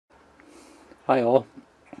Hi all.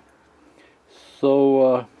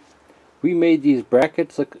 So we made these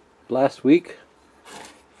brackets last week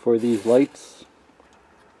for these lights.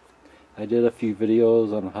 I did a few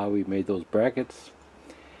videos on how we made those brackets,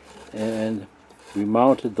 and we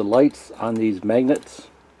mounted the lights on these magnets.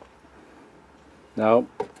 Now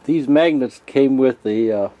these magnets came with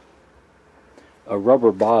a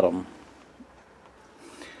rubber bottom.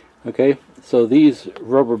 Okay, so these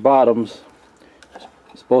rubber bottoms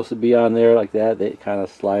supposed to be on there like that. They kind of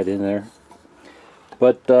slide in there,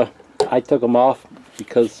 but I took them off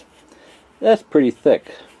because that's pretty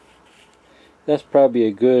thick. That's probably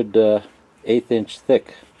a good 1/8 inch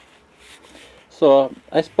thick. So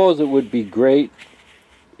I suppose it would be great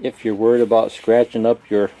if you're worried about scratching up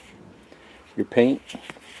your paint,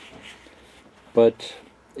 but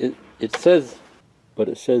it says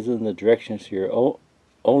in the directions here,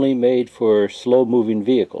 only made for slow moving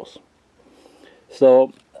vehicles.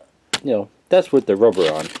 So, you know, that's with the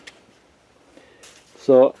rubber on.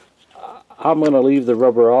 So I'm going to leave the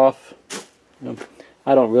rubber off.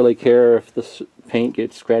 I don't really care if the paint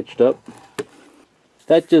gets scratched up.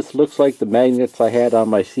 That just looks like the magnets I had on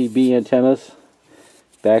my CB antennas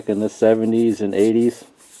back in the 70s and 80s.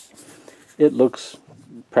 It looks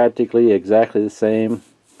practically exactly the same.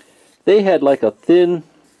 They had like a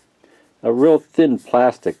real thin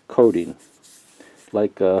plastic coating,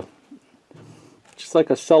 like just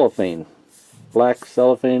like a cellophane, black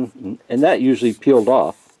cellophane, and that usually peeled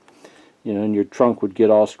off, you know, and your trunk would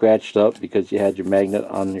get all scratched up because you had your magnet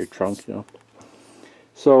on your trunk, you know.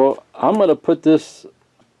 So I'm going to put this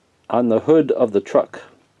on the hood of the truck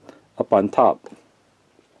up on top.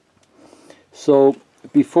 So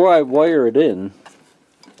before I wire it in,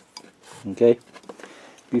 okay,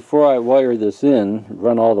 before I wire this in,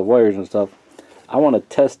 run all the wires and stuff, I want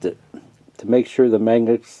to test it to make sure the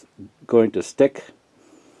magnet's going to stick.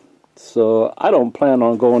 So I don't plan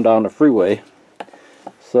on going down the freeway.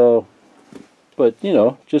 So, but you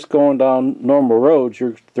know, just going down normal roads,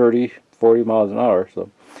 you're 30, 40 miles an hour. So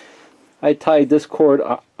I tied this cord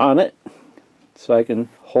on it so I can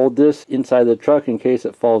hold this inside the truck in case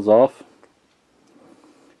it falls off.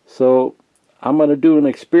 So I'm going to do an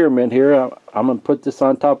experiment here. I'm going to put this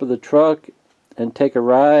on top of the truck and take a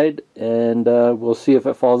ride, and we'll see if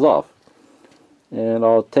it falls off. And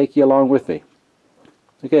I'll take you along with me.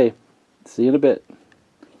 Okay, see you in a bit.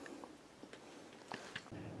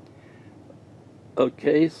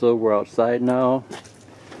 Okay, so we're outside now,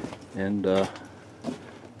 and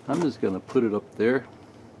I'm just going to put it up there.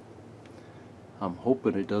 I'm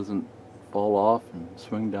hoping it doesn't fall off and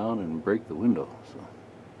swing down and break the window. So.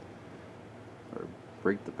 Or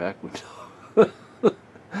break the back window.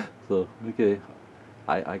 So, okay,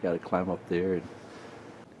 I gotta climb up there, and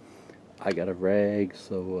I got a rag,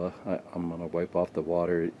 so I'm gonna wipe off the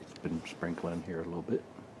water. It's been sprinkling here a little bit.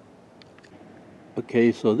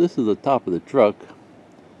 Okay, so this is the top of the truck,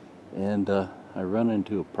 and I run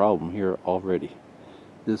into a problem here already.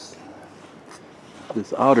 This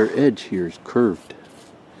outer edge here is curved.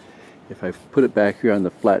 If I put it back here on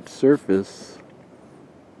the flat surface,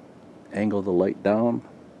 angle the light down,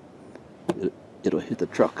 it'll hit the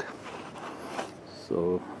truck.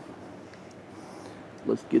 So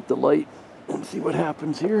let's get the light and see what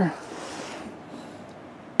happens here.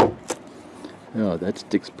 Oh, that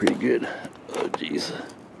sticks pretty good. Oh geez.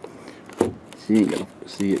 See,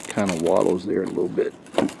 it kind of waddles there a little bit.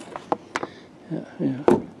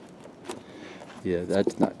 Yeah,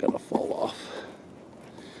 that's not gonna fall off.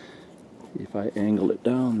 If I angle it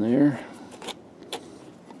down there,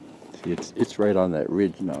 see, it's right on that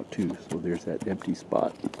ridge now too, so there's that empty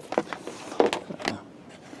spot.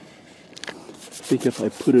 I think if I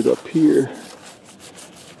put it up here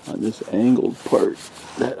on this angled part,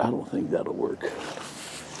 I don't think that'll work.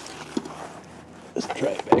 Let's try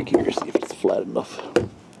it back here, see if it's flat enough.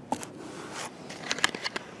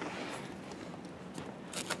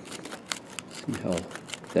 See how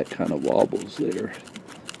that kind of wobbles there.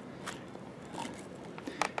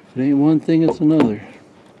 If it ain't one thing, it's another.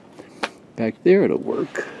 Back there it'll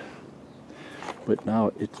work, but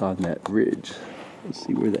now it's on that ridge. Let's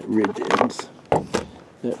see where that ridge ends.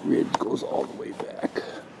 That ridge goes all the way back.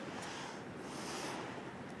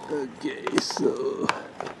 Okay, so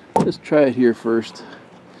let's try it here first,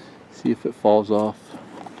 see if it falls off,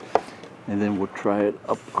 and then we'll try it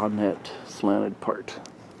up on that slanted part.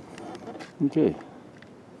 Okay,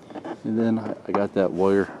 and then I got that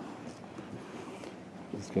wire.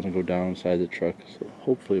 It's going to go down inside the truck, so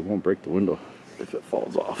hopefully it won't break the window if it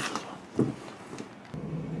falls off.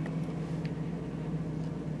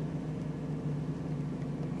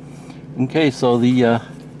 Okay, so the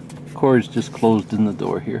cord's just closed in the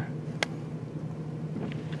door here.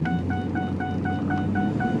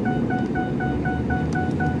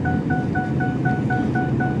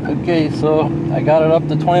 Okay, so I got it up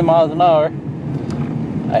to 20 miles an hour.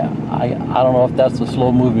 I don't know if that's a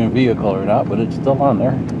slow moving vehicle or not, but it's still on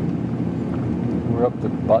there. We're up to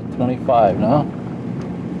about 25 now.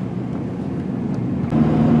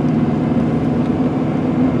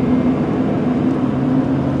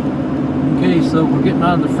 Okay, so we're getting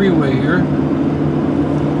on the freeway here.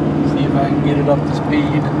 See if I can get it up to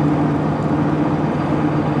speed.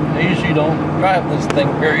 I usually don't drive this thing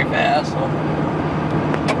very fast, so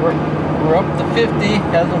we're up to 50,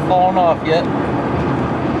 hasn't fallen off yet.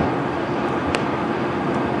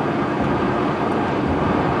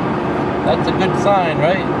 That's a good sign,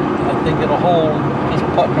 right? I think it'll hold just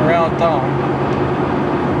putting around town.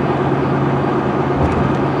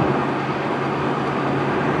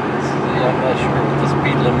 See, I'm not sure what the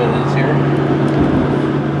speed limit is here.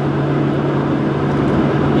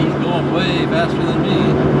 He's going way faster than me.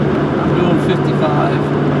 I'm doing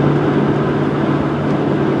 55.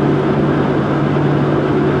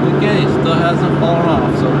 Okay, still hasn't fallen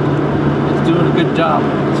off, so it's doing a good job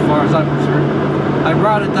as far as I'm concerned. I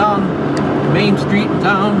brought it down Main Street in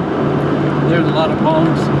town. There's a lot of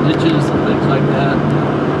bumps, ditches, and things like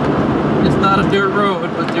that. It's not a dirt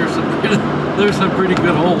road, but there's some pretty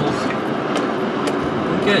good holes.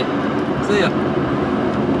 Okay, see ya.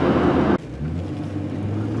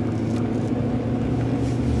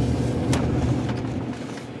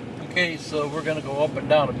 Okay, so we're gonna go up and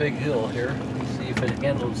down a big hill here. See if it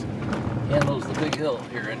handles the big hill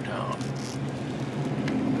here in town.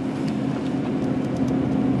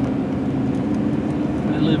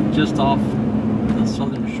 I live just off the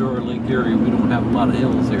southern shore of Lake Erie. We don't have a lot of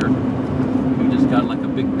hills here. We just got like a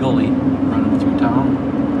big gully running through town.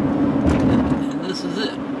 And this is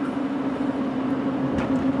it.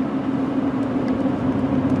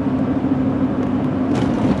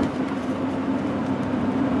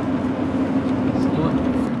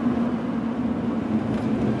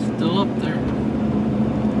 Still up there.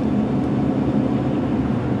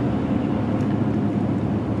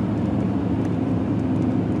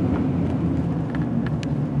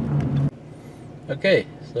 Okay,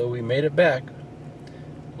 so we made it back.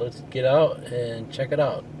 Let's get out and check it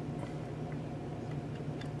out.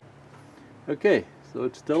 Okay, so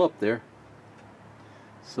it's still up there.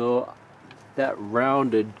 So that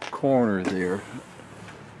rounded corner there,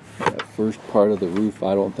 that first part of the roof,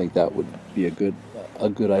 I don't think that would be a good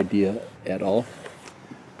idea at all.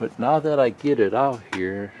 But now that I get it out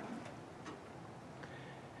here,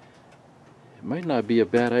 it might not be a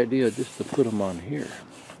bad idea just to put them on here,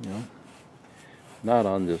 you know. Not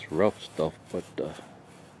on this rough stuff, but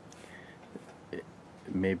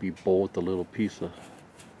maybe bolt a little piece of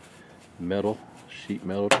metal, sheet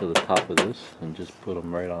metal to the top of this and just put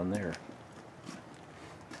them right on there.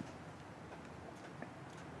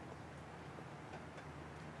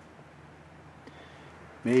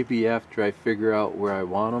 Maybe after I figure out where I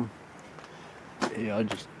want them, yeah, I'll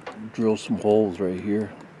just drill some holes right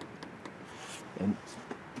here and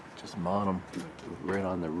just mount them right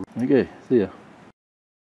on the roof. Okay, see ya.